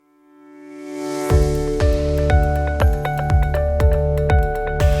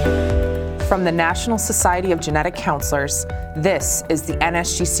From the National Society of Genetic Counselors, this is the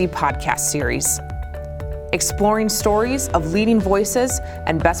NSGC podcast series, exploring stories of leading voices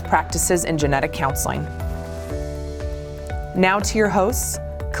and best practices in genetic counseling. Now to your hosts,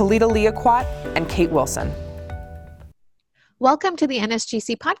 Khalida Liaquat and Kate Wilson. Welcome to the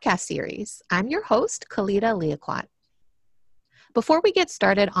NSGC podcast series. I'm your host, Khalida Liaquat. Before we get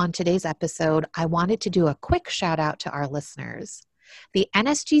started on today's episode, I wanted to do a quick shout out to our listeners. The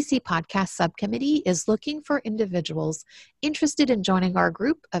NSGC podcast subcommittee is looking for individuals interested in joining our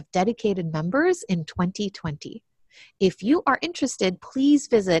group of dedicated members in 2020. If you are interested, please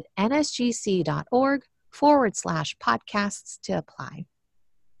visit nsgc.org/podcasts to apply.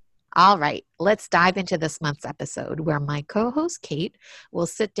 All right, let's dive into this month's episode where my co-host Kate will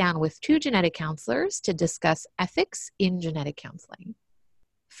sit down with two genetic counselors to discuss ethics in genetic counseling.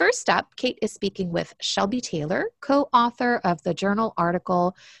 First up, Kate is speaking with Shelby Taylor, co-author of the journal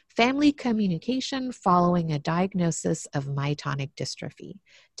article, Family Communication Following a Diagnosis of Myotonic Dystrophy,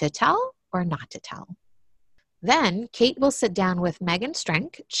 To Tell or Not to Tell. Then, Kate will sit down with Megan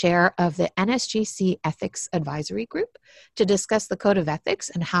Strenk, chair of the NSGC Ethics Advisory Group, to discuss the Code of Ethics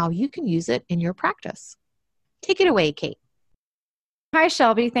and how you can use it in your practice. Take it away, Kate. Hi,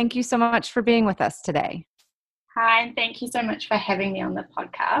 Shelby. Thank you so much for being with us today. Hi, and thank you so much for having me on the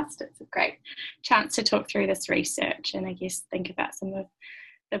podcast. It's a great chance to talk through this research and I guess think about some of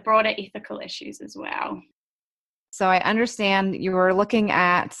the broader ethical issues as well. So I understand you were looking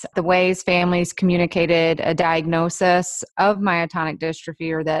at the ways families communicated a diagnosis of myotonic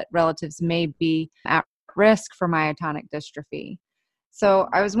dystrophy or that relatives may be at risk for myotonic dystrophy. So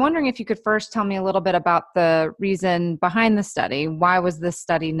I was wondering if you could first tell me a little bit about the reason behind the study. Why was this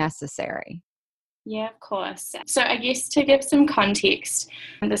study necessary? Yeah, of course. So I guess to give some context,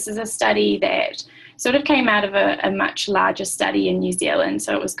 this is a study that sort of came out of a much larger study in New Zealand.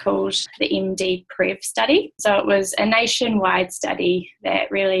 So it was called the MD-PREV study. So it was a nationwide study that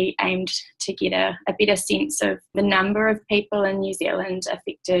really aimed to get a better sense of the number of people in New Zealand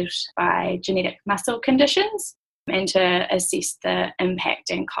affected by genetic muscle conditions and to assess the impact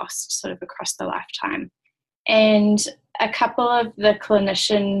and cost sort of across the lifetime. And a couple of the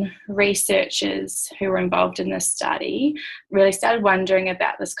clinician researchers who were involved in this study really started wondering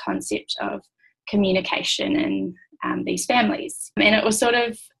about this concept of communication in these families. And it was sort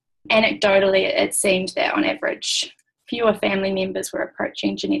of anecdotally, it seemed that on average, fewer family members were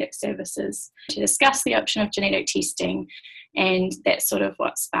approaching genetic services to discuss the option of genetic testing. And that's sort of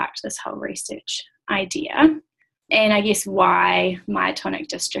what sparked this whole research idea. And I guess why myotonic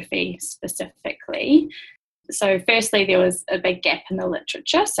dystrophy specifically. So firstly, there was a big gap in the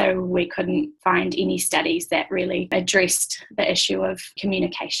literature, so we couldn't find any studies that really addressed the issue of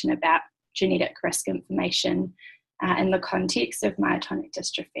communication about genetic risk information in the context of myotonic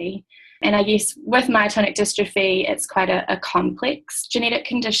dystrophy. And I guess with myotonic dystrophy, it's quite a complex genetic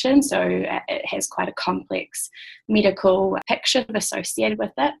condition, so it has quite a complex medical picture associated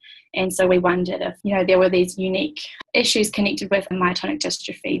with it. And so we wondered if, there were these unique issues connected with myotonic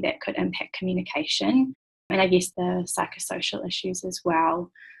dystrophy that could impact communication. And I guess the psychosocial issues as well.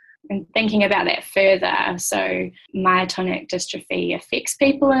 And thinking about that further, so myotonic dystrophy affects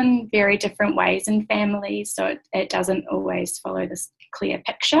people in very different ways in families, so it doesn't always follow this clear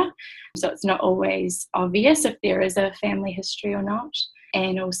picture. So it's not always obvious if there is a family history or not.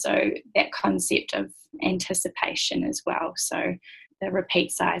 And also that concept of anticipation as well. So the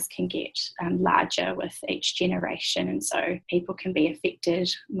repeat size can get larger with each generation, and so people can be affected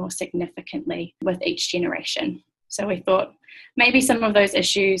more significantly with each generation. So we thought maybe some of those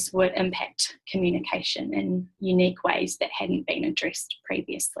issues would impact communication in unique ways that hadn't been addressed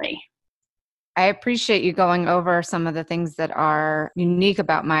previously. I appreciate you going over some of the things that are unique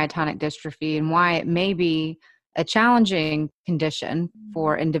about myotonic dystrophy and why it may be a challenging condition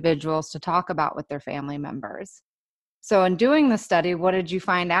for individuals to talk about with their family members. So in doing the study, what did you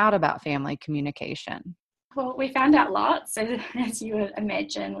find out about family communication? Well, we found out lots, as you would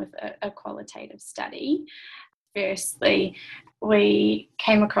imagine with a qualitative study. Firstly, we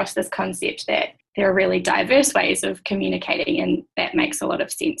came across this concept that there are really diverse ways of communicating, and that makes a lot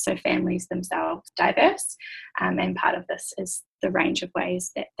of sense. So families themselves diverse, and part of this is the range of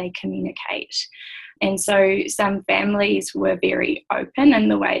ways that they communicate. And so some families were very open in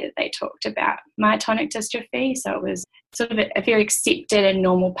the way that they talked about myotonic dystrophy. So it was sort of a very accepted and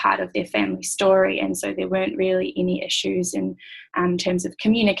normal part of their family story. And so there weren't really any issues in terms of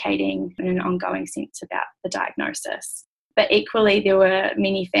communicating in an ongoing sense about the diagnosis. But equally, there were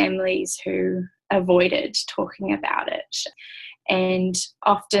many families who avoided talking about it. And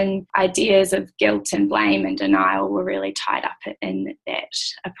often ideas of guilt and blame and denial were really tied up in that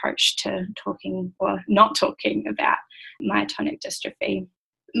approach to talking or not talking about myotonic dystrophy.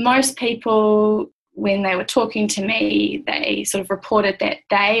 Most people, when they were talking to me, they sort of reported that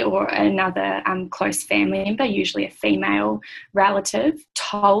they or another close family member, usually a female relative,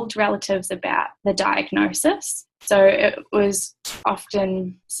 told relatives about the diagnosis. So it was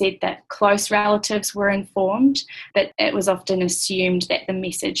often said that close relatives were informed, but it was often assumed that the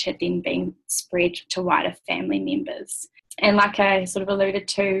message had then been spread to wider family members. And like I sort of alluded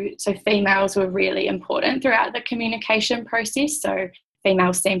to, so females were really important throughout the communication process. So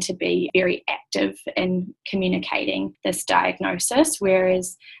females seem to be very active in communicating this diagnosis,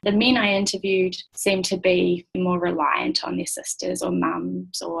 whereas the men I interviewed seem to be more reliant on their sisters or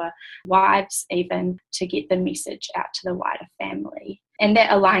mums or wives even to get the message out to the wider family. And that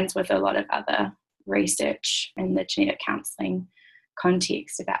aligns with a lot of other research in the genetic counselling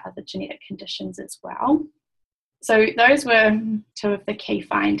context about other genetic conditions as well. So those were two of the key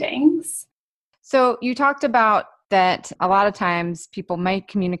findings. So you talked about that a lot of times people might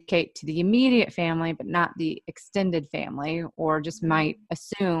communicate to the immediate family, but not the extended family, or just might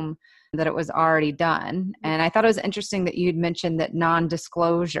assume that it was already done. And I thought it was interesting that you'd mentioned that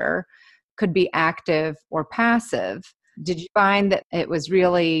non-disclosure could be active or passive. Did you find that it was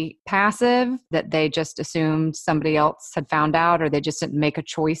really passive, that they just assumed somebody else had found out, or they just didn't make a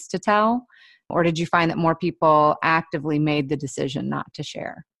choice to tell? Or did you find that more people actively made the decision not to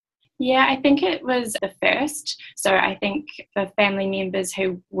share? Yeah, I think it was the first. So I think the family members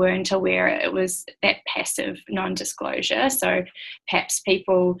who weren't aware, it was that passive non-disclosure. So perhaps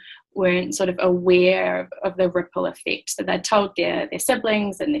people weren't sort of aware of the ripple effect. So they told their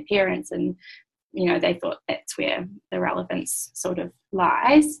siblings and their parents, and they thought that's where the relevance sort of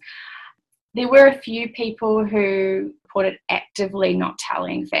lies. There were a few people who reported actively not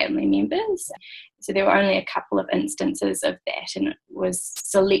telling family members. So there were only a couple of instances of that, and it was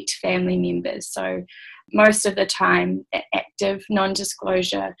select family members. So most of the time, that active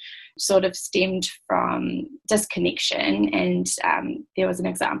non-disclosure sort of stemmed from disconnection, and there was an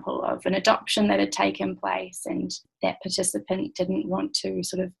example of an adoption that had taken place, and that participant didn't want to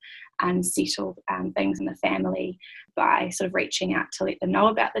sort of unsettle things in the family by sort of reaching out to let them know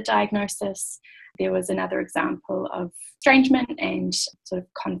about the diagnosis. There was another example of estrangement and sort of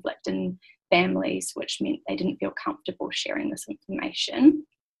conflict in families, which meant they didn't feel comfortable sharing this information.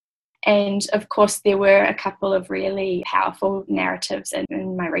 And of course, there were a couple of really powerful narratives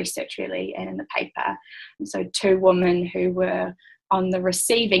in my research, really, and in the paper. So two women who were on the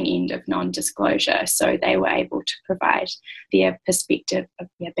receiving end of non-disclosure. So they were able to provide their perspective of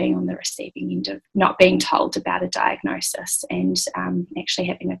being on the receiving end of not being told about a diagnosis and actually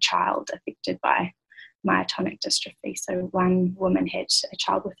having a child affected by myotonic dystrophy. So one woman had a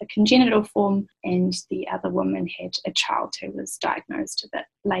child with a congenital form, and the other woman had a child who was diagnosed a bit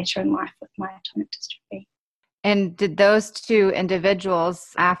later in life with myotonic dystrophy. And did those two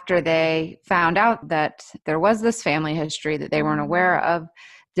individuals, after they found out that there was this family history that they weren't aware of,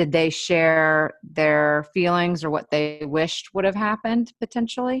 did they share their feelings or what they wished would have happened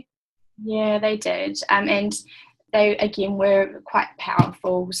potentially? Yeah, they did. And they, again, were quite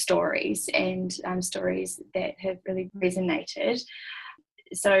powerful stories, and stories that have really resonated.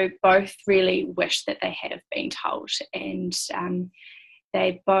 So both really wished that they had have been told, and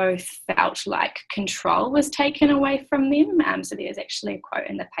they both felt like control was taken away from them. So there's actually a quote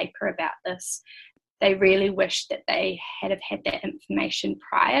in the paper about this. They really wished that they had have had that information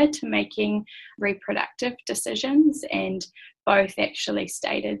prior to making reproductive decisions, and both actually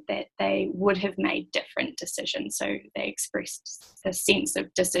stated that they would have made different decisions. So they expressed a sense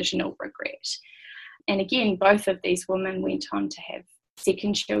of decisional regret. And again, both of these women went on to have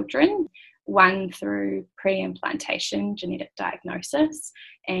second children, one through pre-implantation genetic diagnosis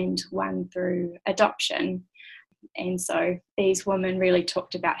and one through adoption. And so these women really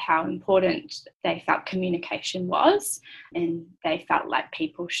talked about how important they felt communication was, and they felt like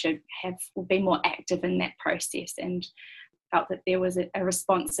people should be more active in that process, and felt that there was a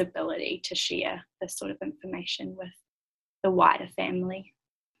responsibility to share this sort of information with the wider family.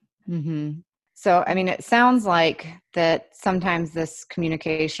 Mm-hmm. So, I mean, it sounds like that sometimes this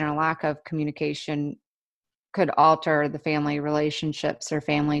communication or lack of communication could alter the family relationships or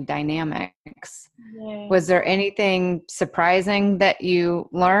family dynamics. Yeah. Was there anything surprising that you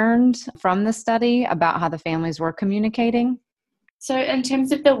learned from the study about how the families were communicating? So in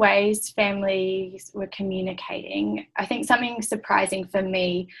terms of the ways families were communicating, I think something surprising for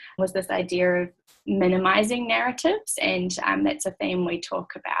me was this idea of minimizing narratives, and that's a theme we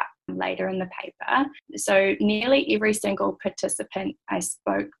talk about later in the paper. So nearly every single participant I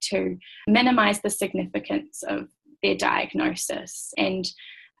spoke to minimized the significance of their diagnosis, and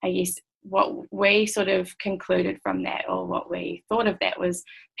I guess what we sort of concluded from that, or what we thought of that, was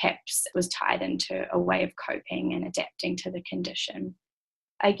perhaps it was tied into a way of coping and adapting to the condition.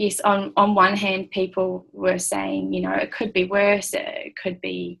 I guess on one hand, people were saying, it could be worse, it could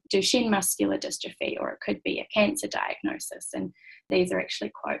be Duchenne muscular dystrophy, or it could be a cancer diagnosis. And these are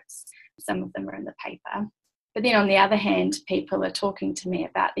actually quotes. Some of them are in the paper. But then on the other hand, people are talking to me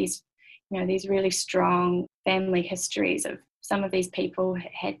about these really strong family histories of some of these people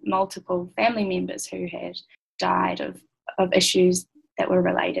had multiple family members who had died of issues that were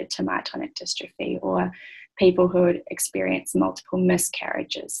related to myotonic dystrophy, or people who had experienced multiple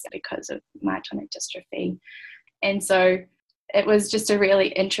miscarriages because of myotonic dystrophy. And so it was just a really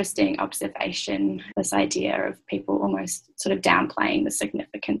interesting observation, this idea of people almost sort of downplaying the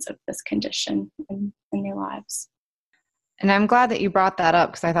significance of this condition in their lives. And I'm glad that you brought that up,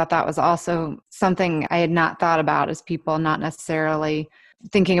 because I thought that was also something I had not thought about, as people not necessarily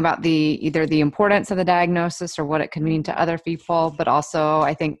thinking about either the importance of the diagnosis or what it could mean to other people, but also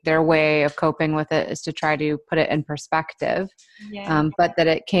I think their way of coping with it is to try to put it in perspective, but that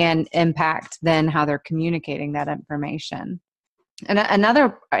it can impact then how they're communicating that information. And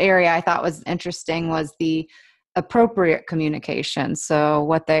another area I thought was interesting was the appropriate communication. So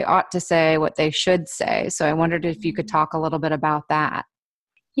what they ought to say, what they should say. So I wondered if you could talk a little bit about that.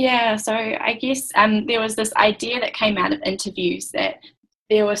 Yeah, so I guess there was this idea that came out of interviews that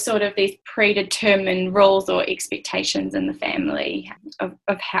there were sort of these predetermined rules or expectations in the family of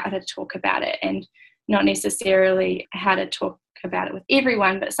how to talk about it, and not necessarily how to talk about it with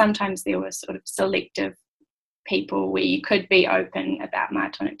everyone, but sometimes there were sort of selective people where you could be open about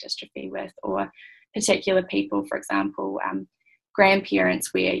myotonic dystrophy with, or particular people, for example,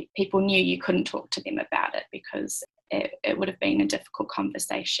 grandparents, where people knew you couldn't talk to them about it because it would have been a difficult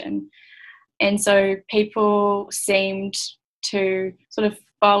conversation. And so people seemed to sort of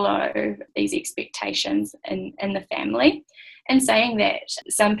follow these expectations in the family, and saying that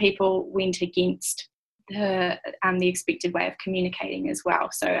some people went against the expected way of communicating as well.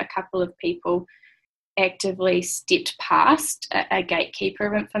 So a couple of people actively stepped past a gatekeeper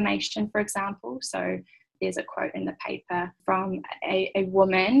of information, for example. So there's a quote in the paper from a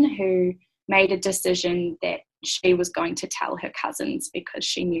woman who made a decision that she was going to tell her cousins because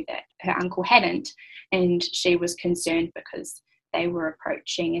she knew that her uncle hadn't, and she was concerned because they were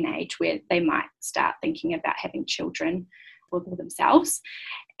approaching an age where they might start thinking about having children for themselves.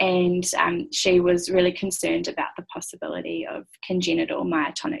 And she was really concerned about the possibility of congenital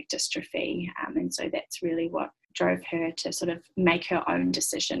myotonic dystrophy. And so that's really what drove her to sort of make her own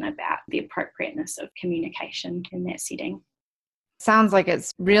decision about the appropriateness of communication in that setting. Sounds like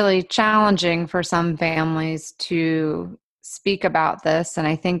it's really challenging for some families to speak about this. And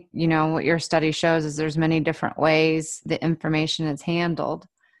I think, what your study shows is there's many different ways the information is handled.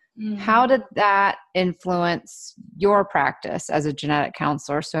 How did that influence your practice as a genetic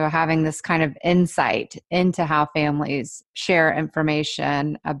counselor? So having this kind of insight into how families share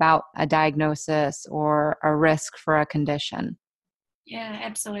information about a diagnosis or a risk for a condition. Yeah,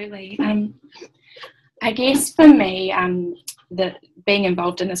 absolutely. I guess for me, that being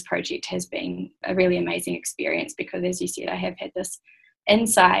involved in this project has been a really amazing experience, because, as you said, I have had this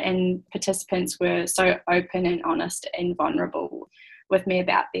insight, and participants were so open and honest and vulnerable with me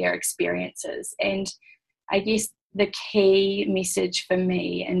about their experiences. And I guess the key message for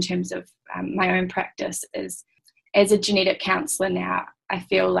me in terms of my own practice is, as a genetic counsellor now, I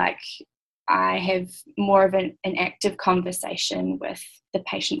feel like I have more of an active conversation with the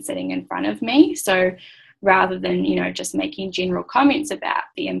patient sitting in front of me. So rather than, just making general comments about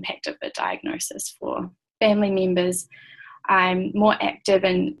the impact of a diagnosis for family members, I'm more active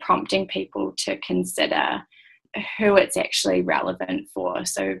in prompting people to consider who it's actually relevant for.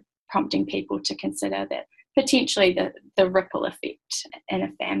 So prompting people to consider that potentially the ripple effect in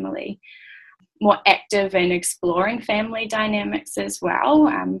a family. More active in exploring family dynamics as well,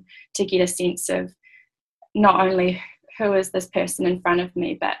 to get a sense of not only who is this person in front of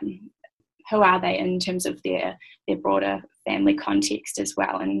me, but who are they in terms of their broader family context as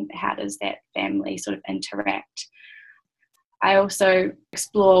well, and how does that family sort of interact. I also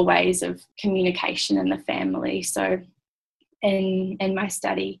explore ways of communication in the family. So in my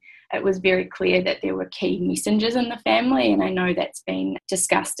study, it was very clear that there were key messengers in the family, and I know that's been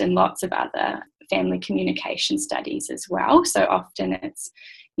discussed in lots of other family communication studies as well. So often it's,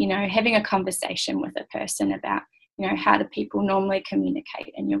 having a conversation with a person about, how do people normally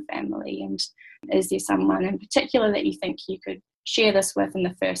communicate in your family, and is there someone in particular that you think you could share this with in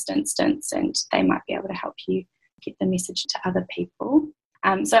the first instance, and they might be able to help you get the message to other people.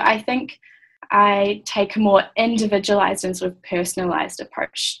 So I think I take a more individualized and sort of personalized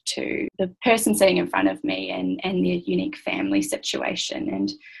approach to the person sitting in front of me and their unique family situation.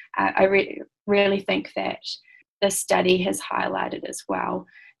 And I really think that this study has highlighted as well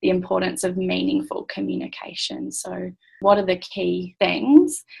the importance of meaningful communication. So what are the key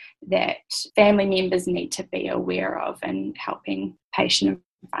things that family members need to be aware of in helping patient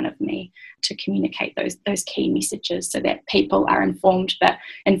in front of me to communicate those key messages so that people are informed, but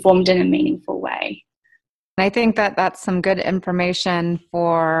informed in a meaningful way. I think that that's some good information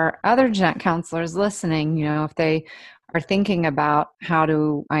for other genetic counselors listening, if they are thinking about how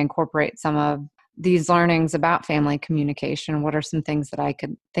do I incorporate some of these learnings about family communication, what are some things that I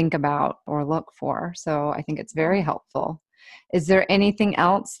could think about or look for? So I think it's very helpful. Is there anything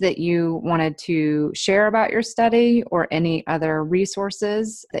else that you wanted to share about your study or any other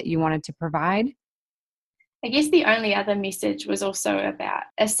resources that you wanted to provide? I guess the only other message was also about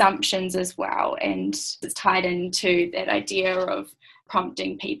assumptions as well, and it's tied into that idea of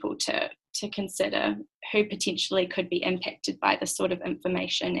prompting people to consider who potentially could be impacted by this sort of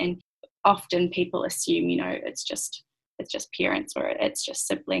information. And often people assume, it's just parents or it's just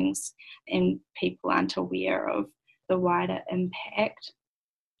siblings, and people aren't aware of the wider impact.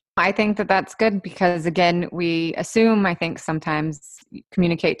 I think that that's good because, again, we assume, I think sometimes you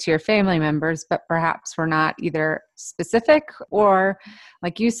communicate to your family members, but perhaps we're not either specific or,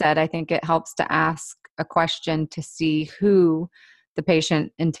 like you said, I think it helps to ask a question to see who the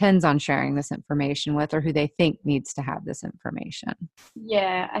patient intends on sharing this information with or who they think needs to have this information.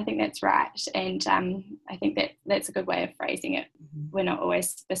 Yeah, I think that's right. And I think that's a good way of phrasing it. We're not always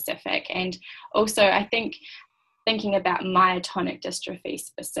specific. And also, I think thinking about myotonic dystrophy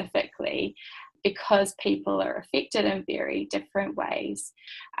specifically, because people are affected in very different ways,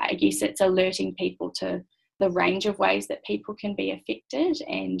 I guess it's alerting people to the range of ways that people can be affected.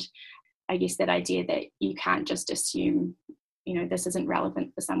 And I guess that idea that you can't just assume, this isn't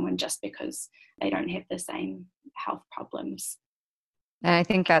relevant for someone just because they don't have the same health problems. And I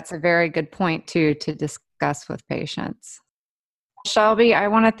think that's a very good point too to discuss with patients. Shelby, I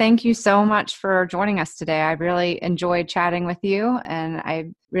want to thank you so much for joining us today. I really enjoyed chatting with you, and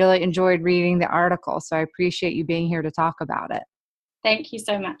I really enjoyed reading the article, so I appreciate you being here to talk about it. Thank you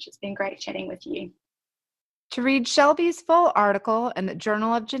so much. It's been great chatting with you. To read Shelby's full article in the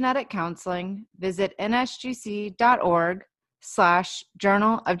Journal of Genetic Counseling, visit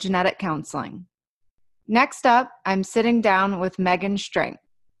nsgc.org/Journal of Genetic Counseling. Next up, I'm sitting down with Megan Strength.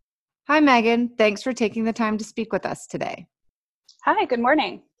 Hi, Megan. Thanks for taking the time to speak with us today. Hi, good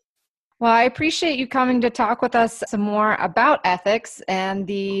morning. Well, I appreciate you coming to talk with us some more about ethics and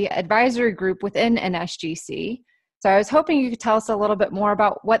the advisory group within NSGC. So I was hoping you could tell us a little bit more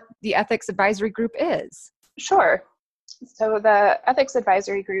about what the ethics advisory group is. Sure. So the ethics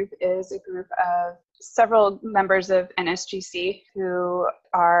advisory group is a group of several members of NSGC who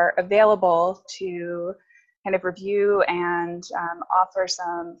are available to kind of review and offer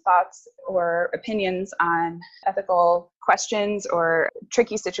some thoughts or opinions on ethical questions or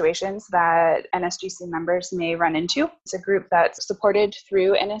tricky situations that NSGC members may run into. It's a group that's supported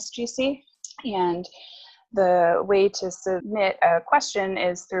through NSGC, and the way to submit a question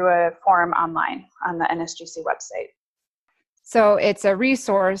is through a form online on the NSGC website. So it's a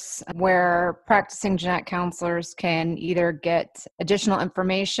resource where practicing genetic counselors can either get additional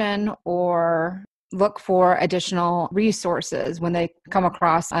information or look for additional resources when they come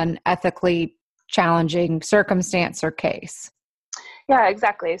across an ethically challenging circumstance or case. Yeah,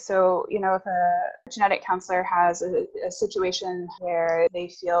 exactly. So, if a genetic counselor has a situation where they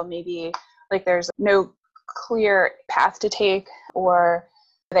feel maybe like there's no clear path to take, or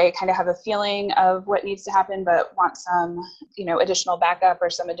they kind of have a feeling of what needs to happen, but want some, additional backup or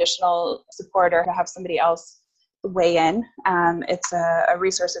some additional support, or to have somebody else weigh in, it's a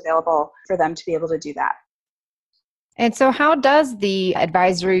resource available for them to be able to do that. And so how does the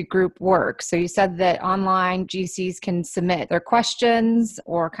advisory group work? So you said that online GCs can submit their questions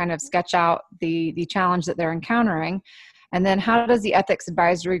or kind of sketch out the challenge that they're encountering. And then how does the ethics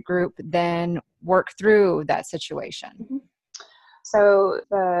advisory group then work through that situation? Mm-hmm. So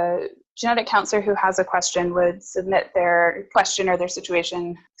the genetic counselor who has a question would submit their question or their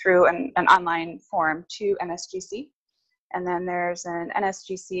situation through an online form to NSGC. And then there's an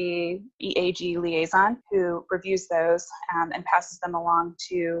NSGC EAG liaison who reviews those and passes them along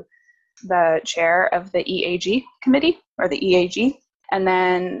to the chair of the EAG committee, or the EAG. And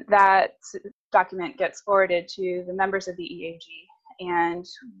then that document gets forwarded to the members of the EAG. And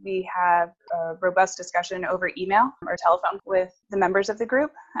we have a robust discussion over email or telephone with the members of the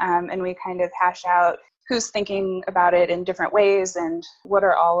group. And we kind of hash out who's thinking about it in different ways and what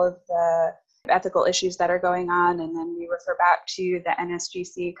are all of the ethical issues that are going on. And then we refer back to the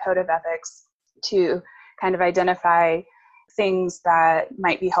NSGC Code of Ethics to kind of identify things that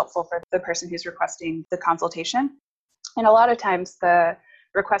might be helpful for the person who's requesting the consultation. And a lot of times the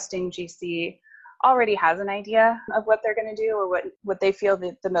requesting GC already has an idea of what they're going to do or what they feel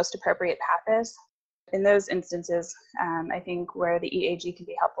the most appropriate path is. In those instances, I think where the EAG can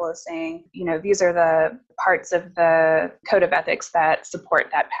be helpful is saying, these are the parts of the Code of Ethics that support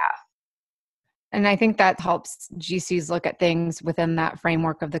that path. And I think that helps GCs look at things within that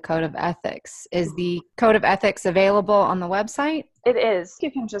framework of the Code of Ethics. Is the Code of Ethics available on the website? It is.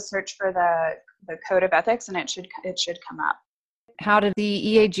 You can just search for the Code of Ethics and it should come up. How did the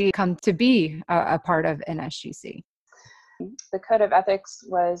EAG come to be a part of NSGC? The Code of Ethics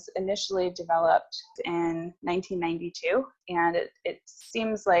was initially developed in 1992, and it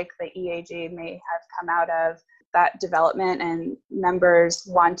seems like the EAG may have come out of that development and members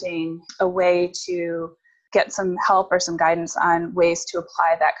wanting a way to get some help or some guidance on ways to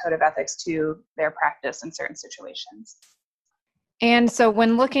apply that Code of Ethics to their practice in certain situations. And so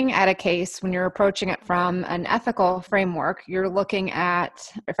when looking at a case, when you're approaching it from an ethical framework, you're looking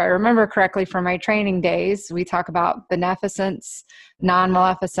at, if I remember correctly from my training days, we talk about beneficence,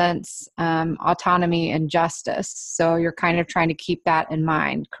 non-maleficence, autonomy, and justice. So you're kind of trying to keep that in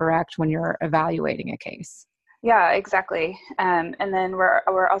mind, correct, when you're evaluating a case? Yeah, exactly. And then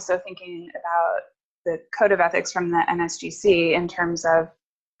we're also thinking about the Code of Ethics from the NSGC in terms of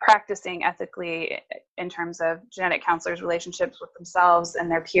practicing ethically in terms of genetic counselors' relationships with themselves and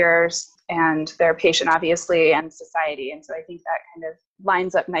their peers and their patient, obviously, and society. And so I think that kind of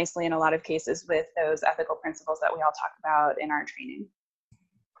lines up nicely in a lot of cases with those ethical principles that we all talk about in our training.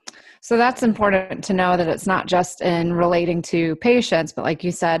 So that's important to know that it's not just in relating to patients, but like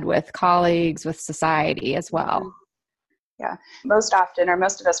you said, with colleagues, with society as well. Yeah, most often, or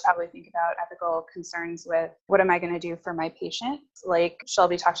most of us probably think about ethical concerns with what am I going to do for my patient? Like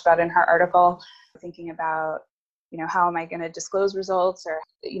Shelby talked about in her article, thinking about, how am I going to disclose results, or,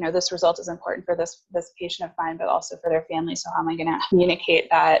 this result is important for this patient of mine, but also for their family. So how am I going to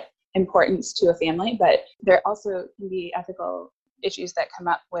communicate that importance to a family? But there also can be ethical issues that come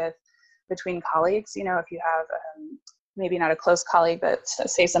up between colleagues. If you have maybe not a close colleague, but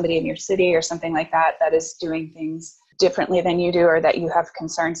say somebody in your city or something like that is doing things differently than you do, or that you have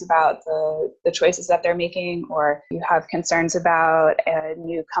concerns about the choices that they're making, or you have concerns about a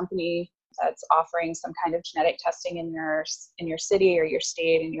new company that's offering some kind of genetic testing in your city or your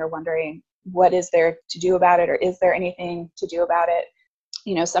state, and you're wondering what is there to do about it, or is there anything to do about it?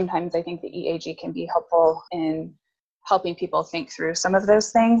 Sometimes I think the EAG can be helpful in helping people think through some of those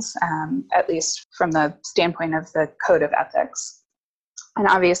things, at least from the standpoint of the Code of Ethics. And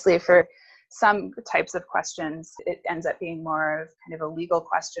obviously for some types of questions, it ends up being more of kind of a legal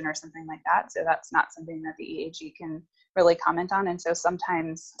question or something like that. So that's not something that the EAG can really comment on. And so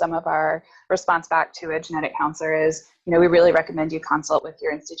sometimes some of our response back to a genetic counselor is, we really recommend you consult with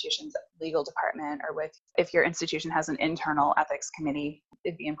your institution's legal department, or if your institution has an internal ethics committee,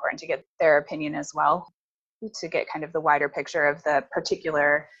 it'd be important to get their opinion as well, to get kind of the wider picture of the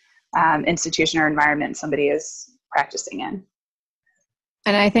particular institution or environment somebody is practicing in.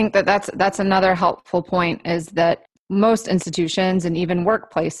 And I think that's another helpful point, is that most institutions and even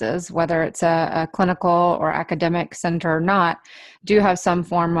workplaces, whether it's a clinical or academic center or not, do have some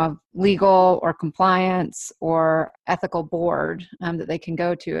form of legal or compliance or ethical board that they can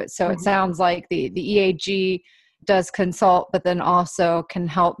go to. So it sounds like the EAG does consult, but then also can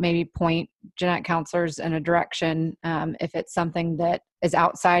help maybe point genetic counselors in a direction if it's something that is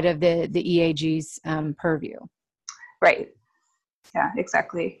outside of the EAG's purview. Right. Yeah,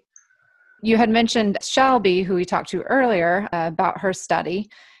 exactly. You had mentioned Shelby, who we talked to earlier, about her study,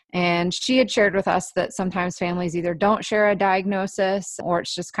 and she had shared with us that sometimes families either don't share a diagnosis, or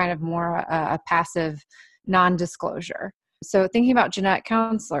it's just kind of more a passive non-disclosure. So thinking about genetic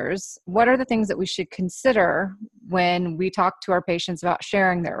counselors, what are the things that we should consider when we talk to our patients about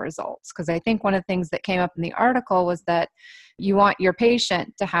sharing their results? Because I think one of the things that came up in the article was that you want your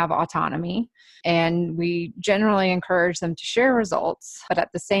patient to have autonomy, and we generally encourage them to share results. But at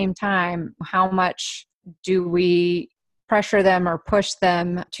the same time, how much do we pressure them or push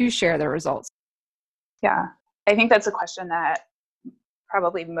them to share their results? Yeah, I think that's a question that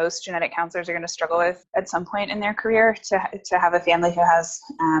probably most genetic counselors are going to struggle with at some point in their career, to have a family who has,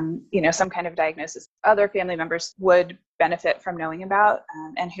 some kind of diagnosis other family members would benefit from knowing about,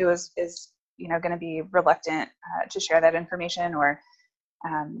 and who is going to be reluctant to share that information, or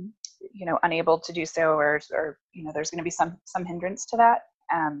unable to do so, or there's going to be some hindrance to that.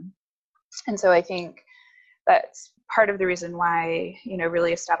 And so I think that's part of the reason why,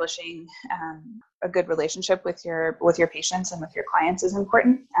 really establishing a good relationship with your patients and with your clients is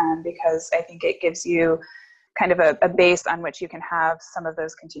important, because I think it gives you kind of a base on which you can have some of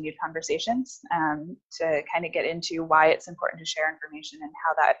those continued conversations, to kind of get into why it's important to share information, and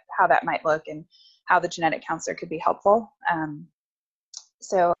how that might look, and how the genetic counselor could be helpful.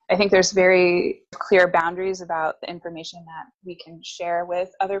 So I think there's very clear boundaries about the information that we can share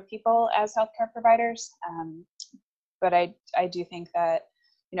with other people as healthcare providers. But I do think that,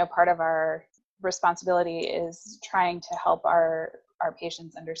 part of our responsibility is trying to help our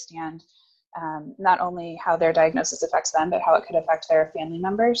patients understand not only how their diagnosis affects them, but how it could affect their family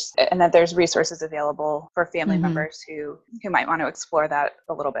members, and that there's resources available for family members who might want to explore that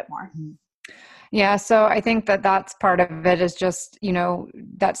a little bit more. Yeah, so I think that's part of it, is just,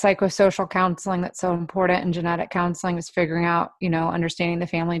 that psychosocial counseling that's so important in genetic counseling, is figuring out, understanding the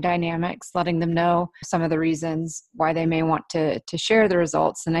family dynamics, letting them know some of the reasons why they may want to share the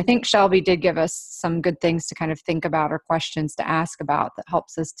results. And I think Shelby did give us some good things to kind of think about, or questions to ask about, that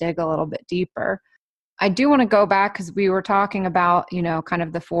helps us dig a little bit deeper. I do want to go back, because we were talking about, kind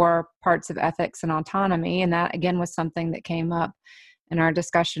of the 4 parts of ethics and autonomy. And that, again, was something that came up in our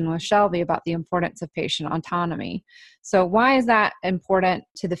discussion with Shelby about the importance of patient autonomy. So why is that important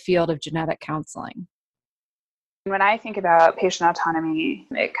to the field of genetic counseling? When I think about patient autonomy,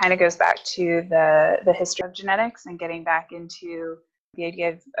 it kind of goes back to the history of genetics, and getting back into the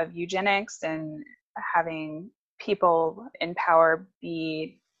idea of eugenics, and having people in power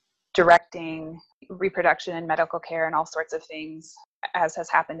be directing reproduction and medical care and all sorts of things, as has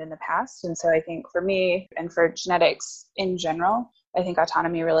happened in the past. And so I think for me, and for genetics in general, I think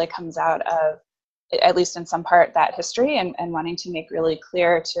autonomy really comes out of, at least in some part, that history, and wanting to make really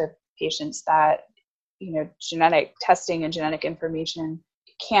clear to patients that, genetic testing and genetic information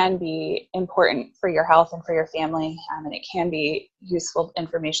can be important for your health and for your family, and it can be useful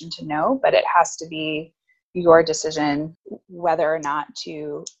information to know, but it has to be your decision whether or not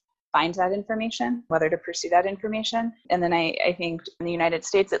to find that information, whether to pursue that information. And then I think in the United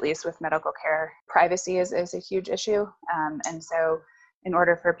States, at least with medical care, privacy is a huge issue. And so in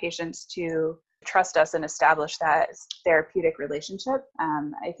order for patients to trust us and establish that therapeutic relationship,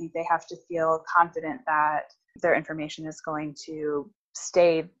 I think they have to feel confident that their information is going to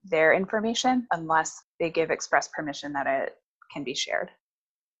stay their information unless they give express permission that it can be shared.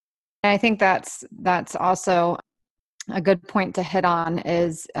 I think that's also a good point to hit on,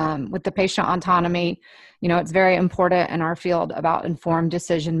 is with the patient autonomy, it's very important in our field about informed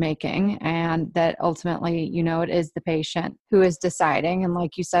decision making, and that ultimately, it is the patient who is deciding. And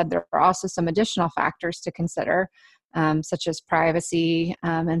like you said, there are also some additional factors to consider, such as privacy,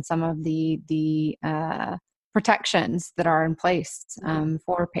 and some of the protections that are in place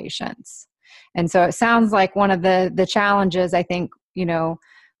for patients. And so it sounds like one of the challenges, I think,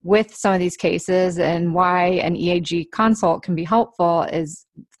 with some of these cases, and why an EAG consult can be helpful, is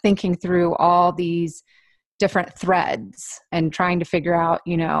thinking through all these different threads and trying to figure out,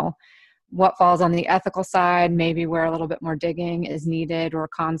 what falls on the ethical side, maybe where a little bit more digging is needed, or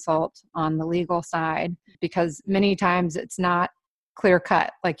consult on the legal side, because many times it's not clear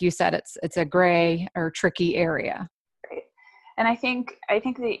cut. Like you said, it's a gray or tricky area. Great. And I think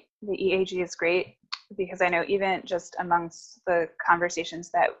the EAG is great, because I know even just amongst the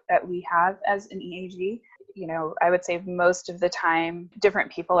conversations that we have as an EAG, I would say most of the time,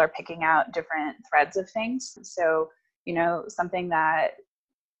 different people are picking out different threads of things. So, something that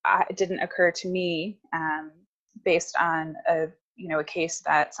didn't occur to me based on a case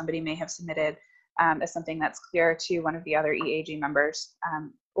that somebody may have submitted is something that's clear to one of the other EAG members.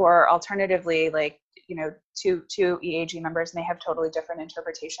 Or alternatively, two EAG members may have totally different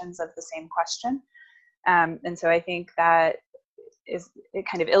interpretations of the same question. And so I think that it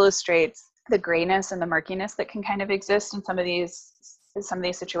kind of illustrates the grayness and the murkiness that can kind of exist in some of these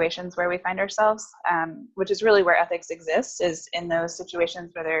situations where we find ourselves, which is really where ethics exists, is in those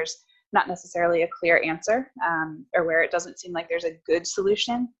situations where there's not necessarily a clear answer, or where it doesn't seem like there's a good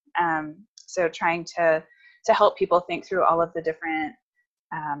solution. So trying to help people think through all of the different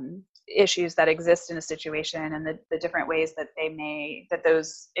issues that exist in a situation, and the different ways that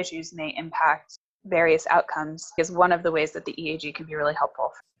those issues may impact various outcomes, is one of the ways that the EAG can be really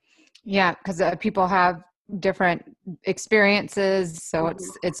helpful. Yeah, because people have different experiences. So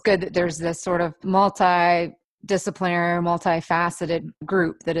it's good that there's this sort of multidisciplinary, multifaceted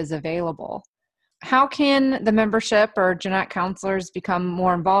group that is available. How can the membership or genetic counselors become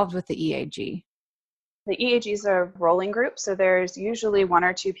more involved with the EAG? The EAG is a rolling group, so there's usually one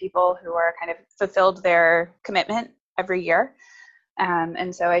or two people who are kind of fulfilled their commitment every year.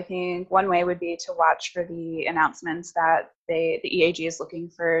 And so I think one way would be to watch for the announcements that the EAG is looking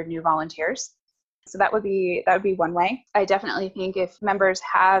for new volunteers. So that would be one way. I definitely think if members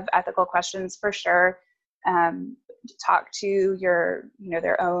have ethical questions, for sure, talk to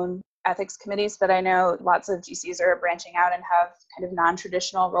their own ethics committees. But I know lots of GCs are branching out and have kind of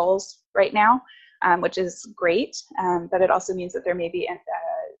non-traditional roles right now, which is great. But it also means that there may be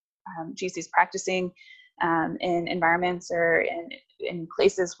GCs practicing in environments or in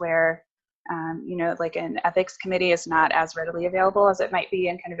places where, like an ethics committee is not as readily available as it might be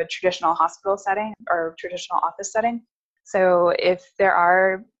in kind of a traditional hospital setting or traditional office setting. So if there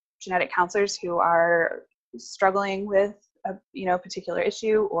are genetic counselors who are struggling with a particular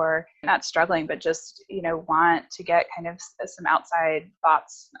issue, or not struggling, but just, want to get kind of some outside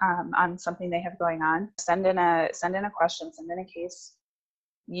thoughts on something they have going on, send in a question, send in a case,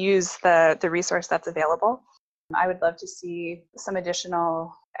 use the resource that's available. I would love to see some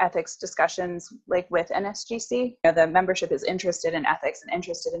additional ethics discussions like with NSGC. The membership is interested in ethics and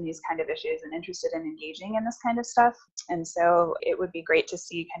interested in these kind of issues and interested in engaging in this kind of stuff. And so it would be great to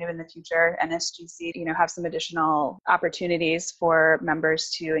see kind of in the future NSGC, have some additional opportunities for members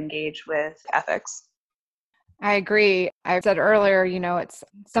to engage with ethics. I agree. I said earlier, it's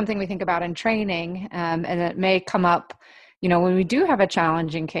something we think about in training, and it may come up when we do have a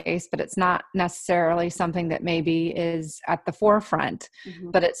challenging case, but it's not necessarily something that maybe is at the forefront,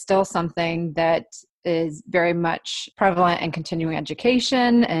 but it's still something that is very much prevalent in continuing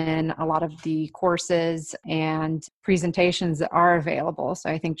education and a lot of the courses and presentations that are available.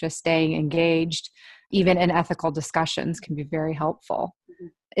 So I think just staying engaged, even in ethical discussions, can be very helpful.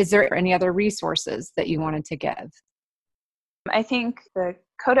 Is there any other resources that you wanted to give? I think the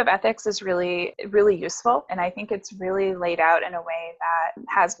Code of Ethics is really, really useful. And I think it's really laid out in a way that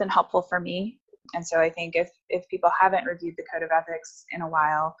has been helpful for me. And so I think if people haven't reviewed the Code of Ethics in a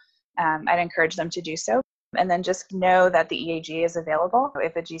while, I'd encourage them to do so. And then just know that the EAG is available.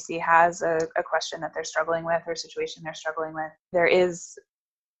 If a GC has a question that they're struggling with or a situation they're struggling with, there is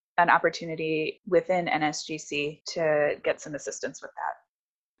an opportunity within NSGC to get some assistance with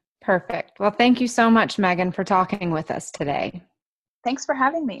that. Perfect. Well, thank you so much, Megan, for talking with us today. Thanks for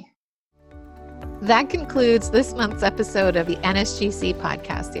having me. That concludes this month's episode of the NSGC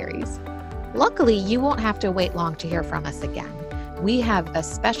podcast series. Luckily, you won't have to wait long to hear from us again. We have a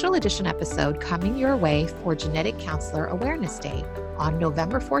special edition episode coming your way for Genetic Counselor Awareness Day on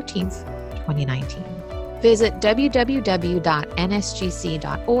November 14th, 2019. Visit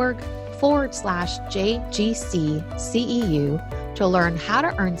www.nsgc.org/JGCCEU to learn how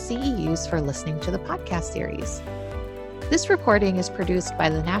to earn CEUs for listening to the podcast series. This recording is produced by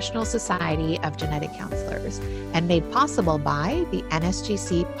the National Society of Genetic Counselors and made possible by the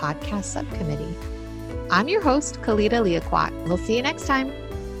NSGC Podcast Subcommittee. I'm your host, Khalida Liaquat. We'll see you next time.